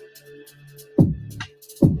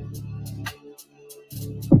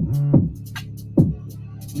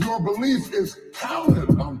Your belief is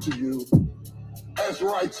counted unto you as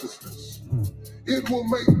righteousness. It will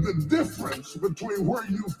make the difference between where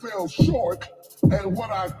you fell short and what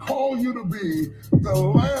I call you to be. The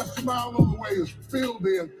last mile of the way is filled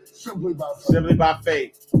in simply by faith. Simply by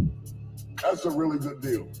faith. That's a really good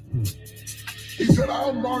deal. He said,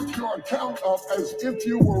 I'll mark your account up as if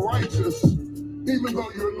you were righteous, even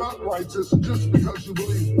though you're not righteous, just because you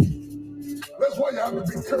believe me. That's why you have to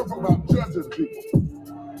be careful about judging people.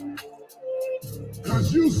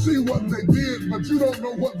 Because you see what they did, but you don't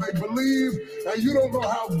know what they believe, and you don't know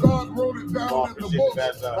how God wrote it down in the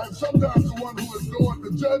books. And sometimes the one who is doing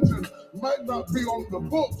the judging might not be on the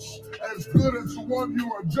books as good as the one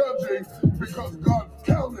you are judging, because God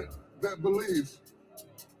counted that belief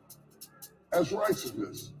as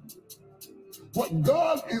righteousness. What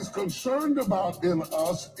God is concerned about in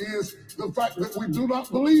us is the fact that we do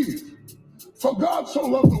not believe. For God so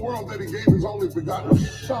loved the world that he gave his only begotten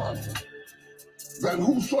Son, that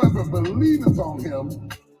whosoever believeth on him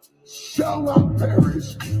shall not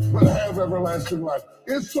perish, but have everlasting life.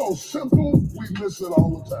 It's so simple, we miss it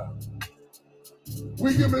all the time.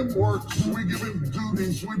 We give him works, we give him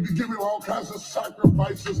duties, we give him all kinds of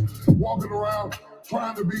sacrifices, walking around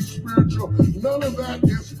trying to be spiritual. None of that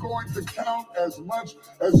is going to count as much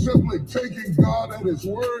as simply taking God at his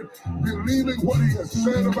word, believing what he has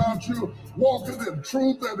said about you, walking in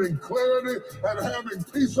truth and in clarity, and having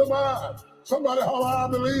peace of mind. Somebody holler, I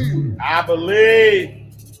believe. I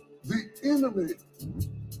believe. The enemy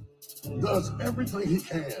does everything he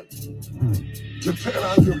can to tear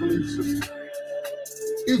down your belief system.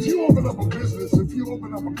 If you open up a business, if you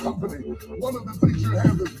open up a company, one of the things you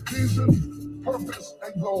have is vision, purpose,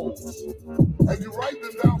 and goals. And you write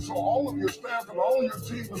them down so all of your staff and all your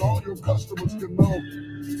team and all your customers can know,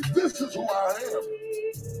 this is who I am.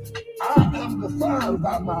 I am defined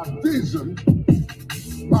by my vision,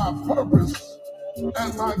 my purpose,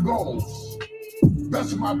 and my goals.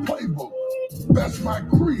 That's my playbook. That's my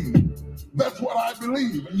creed. That's what I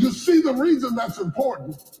believe. You see the reason that's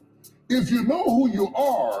important. If you know who you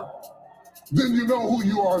are, then you know who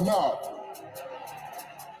you are not.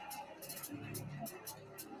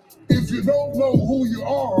 If you don't know who you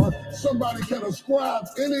are, somebody can ascribe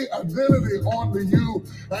any identity onto you,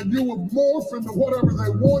 and you will morph into whatever they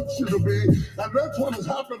want you to be. And that's what has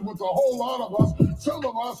happened with a whole lot of us. Some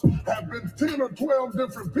of us have been 10 or 12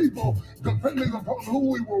 different people, depending upon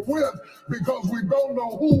who we were with, because we don't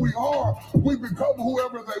know who we are. We become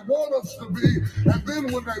whoever they want us to be, and then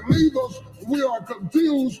when they leave us, we are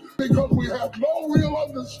confused because we have no real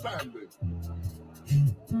understanding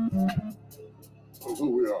of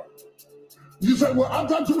who we are. You say, well, I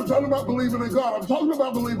thought you were talking about believing in God. I'm talking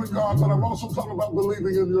about believing in God, but I'm also talking about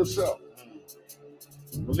believing in yourself.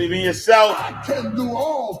 Believe in yourself. I can do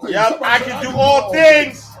all things. Yep, I can do all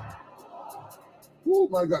things. Oh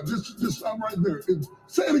my God, just stop right there.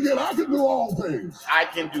 Say it again, I can do all things. I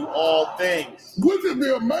can do all things. Wouldn't it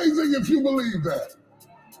be amazing if you believe that?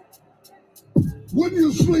 Wouldn't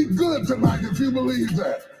you sleep good tonight if you believe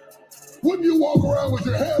that? Wouldn't you walk around with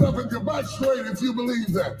your head up and your back straight if you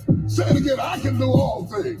believe that? Say it again, I can do all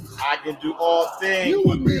things. I can do all things. You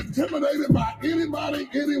wouldn't be intimidated by anybody,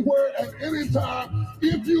 anywhere, at any time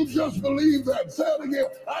if you just believe that. Say it again,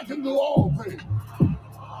 I can do all things.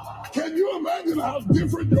 Can you imagine how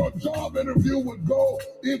different your job interview would go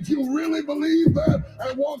if you really believed that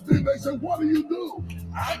and walked in, they said, what do you do?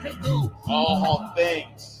 I can do all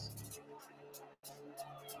things.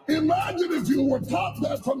 Imagine if you were taught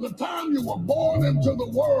that from the time you were born into the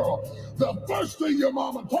world. The first thing your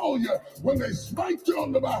mama told you when they spanked you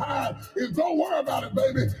on the behind is, don't worry about it,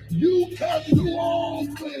 baby. You can do all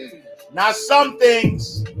things. Not some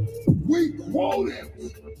things. We quote it.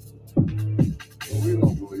 We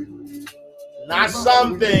don't believe it. Not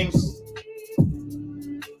some things.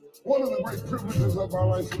 One of the great privileges of my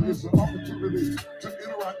life is the opportunity to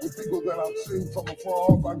interact with people that I've seen from afar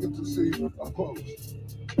off. I get to see up close.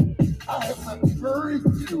 I have met very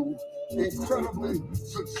few incredibly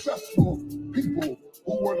successful people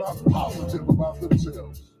who were not positive about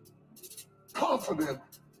themselves, confident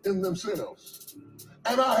in themselves.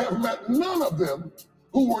 And I have met none of them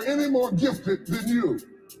who were any more gifted than you.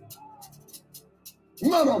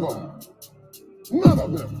 None of them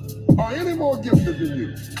are any more gifted than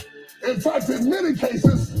you. In fact, in many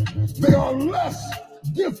cases, they are less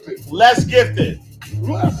gifted. Less gifted.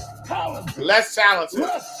 Less talented. Less talented.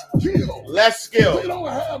 Less skilled. Less skilled. They don't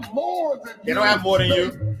have more than you. They don't have more than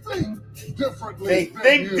you. Think differently. They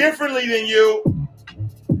think differently than you.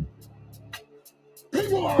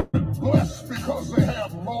 People aren't blessed because they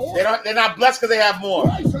have more. They're not blessed because they have more.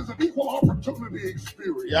 Life is an equal opportunity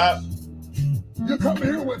experience. Yep. You come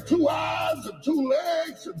here with 2 eyes and 2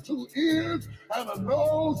 legs and 2 ears and a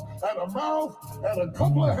nose and a mouth and a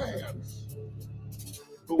couple of hands.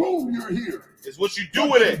 Boom, you're here. It's what you do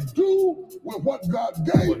with it. Do with what God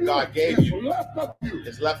gave you. What God gave you. It's left up to you.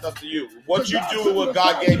 It's left up to you. What you do with what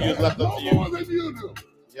God gave you is left up to you. No more than you do.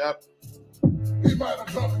 Yep. He might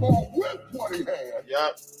have done more with what he had.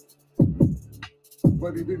 Yep.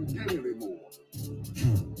 But he didn't get any more.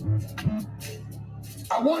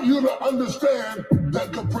 I want you to understand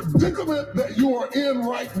that the predicament that you are in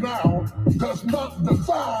right now does not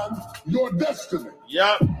define your destiny.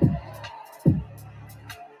 Yep.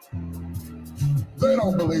 They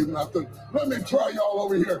don't believe nothing. Let me try y'all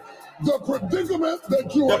over here. The predicament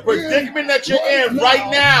that you are in right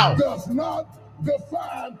now does not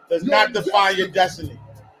define your destiny.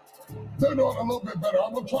 They're doing a little bit better.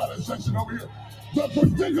 I'm going to try this section over here. The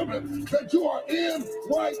predicament that you are in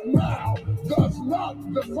right now does not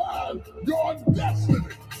define your destiny.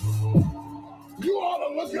 You ought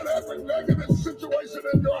to look at every negative situation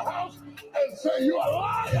in your house and say, you're a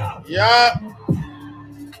liar. Yeah.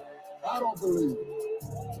 I don't believe it.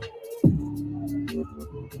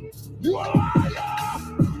 You're a liar.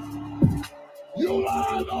 You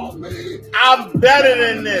lied on me. I'm better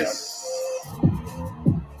than this.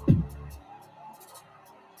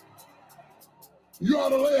 You ought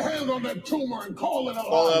to lay hands on that tumor and call it a liar.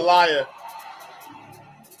 Call it a liar.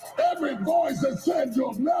 Every voice that said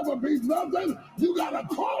you'll never be nothing, you got to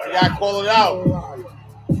call it out. You got to call it out.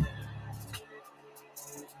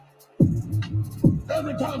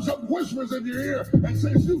 Every time something whispers in your ear and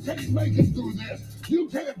says you can't make it through this, you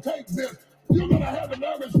can't take this, you're going to have a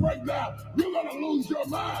nervous breakdown. You're going to lose your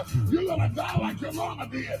mind. You're going to die like your mama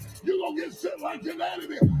did. You're going to get sick like your daddy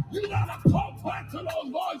did. You got to talk back to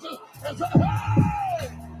those voices and say,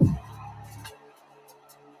 hey!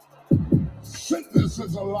 Sickness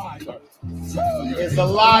is a liar. Failure is a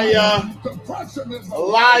liar. Depression is a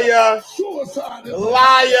liar. Suicide is a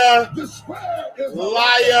liar. Despair is a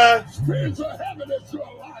liar. Spiritual heaviness, you're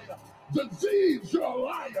a liar. Disease, you're a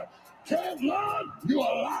liar. Can't learn, you're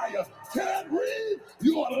a liar. Can't read,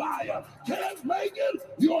 you're a liar. Can't make it,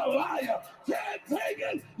 you're a liar. Can't take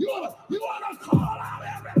it, you ought to call out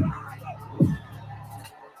every liar.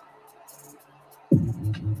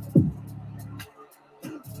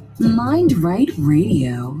 Mind Right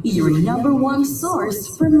Radio, your number one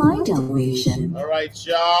source for mind elevation. All right,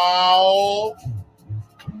 y'all.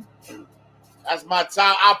 That's my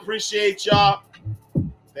time. I appreciate y'all.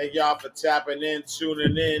 Thank y'all for tapping in,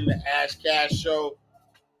 tuning in. The Ash Cash Show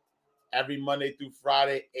every Monday through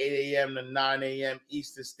Friday, 8 a.m. to 9 a.m.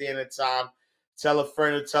 Eastern Standard Time. Tell a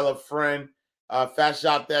friend or tell a friend. Fast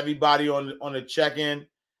shout to everybody on the check-in.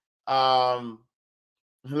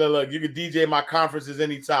 Look, you can DJ my conferences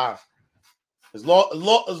anytime. As long as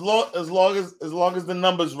the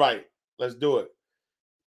number's right. Let's do it.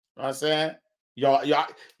 You know what I'm saying? Y'all,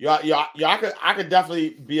 I could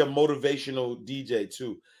definitely be a motivational DJ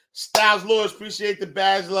too. Styles Lewis, appreciate the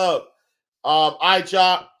badge love. All right,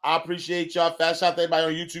 y'all. I appreciate y'all. Fast shout to everybody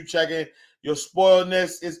on YouTube checking. Your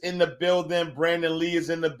spoiledness is in the building. Brandon Lee is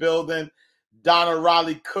in the building. Donna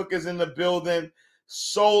Riley Cook is in the building.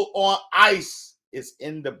 Soul on Ice is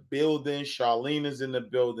in the building. Charlene is in the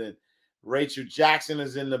building. Rachel Jackson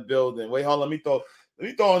is in the building. Wait, hold on. Let me throw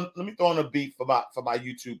on a beat for my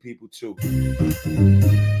YouTube people too.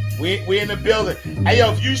 We in the building. Hey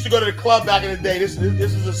yo, if you used to go to the club back in the day, this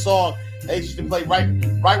is a song they used to play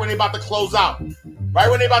right when they about to close out. Right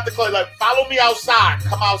when they about to close, like follow me outside.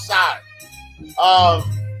 Come outside.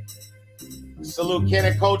 Salute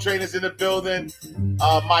Kenneth Coltrane is in the building.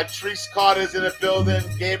 Matrice Carter is in the building.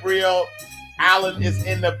 Gabriel Allen is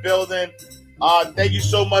in the building. Thank you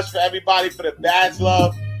so much for everybody for the badge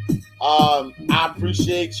love. I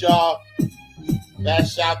appreciate y'all. That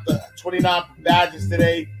shout to 29 badges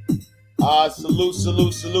today.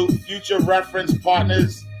 Salute. Future Reference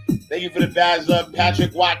Partners. Thank you for the badge love.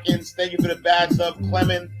 Patrick Watkins, thank you for the badge love.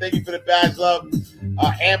 Clement, thank you for the badge love.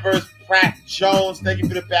 Amber Pratt Jones, thank you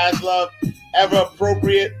for the badge love. Ever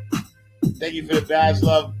Appropriate, thank you for the badge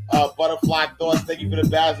love. Butterfly Thoughts, thank you for the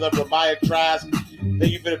badge love. Ramaya Trask,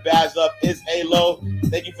 thank you for the badge love. Is A-Lo,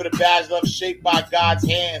 thank you for the badge love. Shaped by God's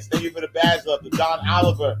Hands, thank you for the badge love. The Don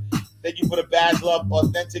Oliver, thank you for the badge love.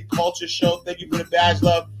 Authentic Culture Show, thank you for the badge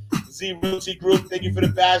love. Z Realty Group, thank you for the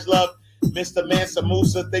badge love. Mr. Mansa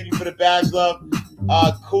Musa, thank you for the badge love.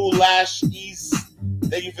 Cool Lash East,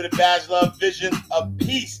 thank you for the badge love. Vision of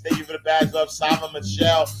Peace, thank you for the badge love. Simon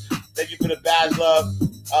Michelle, thank you for the badge love. The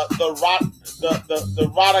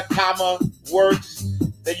Radakama Works,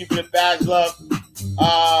 thank you for the badge love.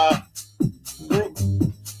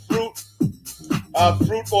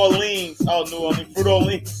 Fruit Orleans, New Orleans, Fruit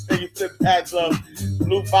Orleans, thank you for the badge love.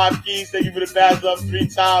 Blue Five Keys, thank you for the badge love 3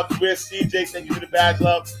 times. Where's CJ, thank you for the badge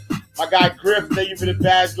love. My guy Griff, thank you for the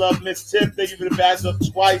badge love. Miss Tip, thank you for the badge love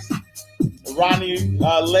twice. Ronnie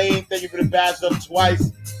Lane, thank you for the badge love twice.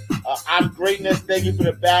 I'm Greatness, thank you for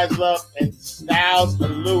the badge love. And Styles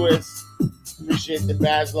and Lewis, appreciate the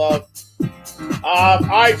badge love. All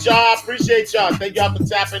right, y'all, appreciate y'all. Thank y'all for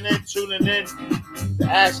tapping in, tuning in. The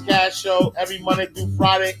Ash Cash Show every Monday through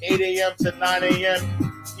Friday, 8 a.m. to 9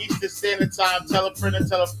 a.m. Eastern Standard Time. Tell a friend and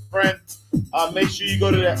tell a friend. Make sure you go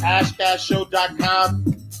to the ashcashshow.com.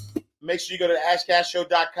 Make sure you go to the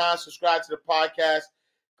ashcashshow.com. Subscribe to the podcast.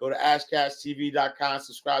 Go to ashcashtv.com.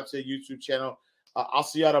 Subscribe to the YouTube channel. I'll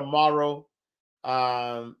see y'all tomorrow. You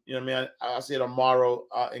know what I mean? I'll see you tomorrow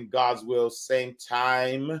in God's will. Same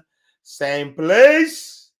time, same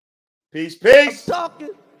place. Peace, peace. I'm talking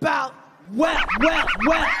about well.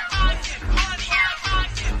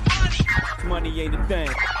 Money ain't a thing.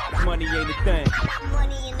 Money ain't a thing.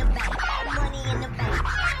 Money in the bank. Money in the bank.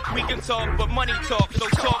 We can talk, but money talk. So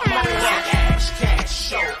talk more. Ash Cash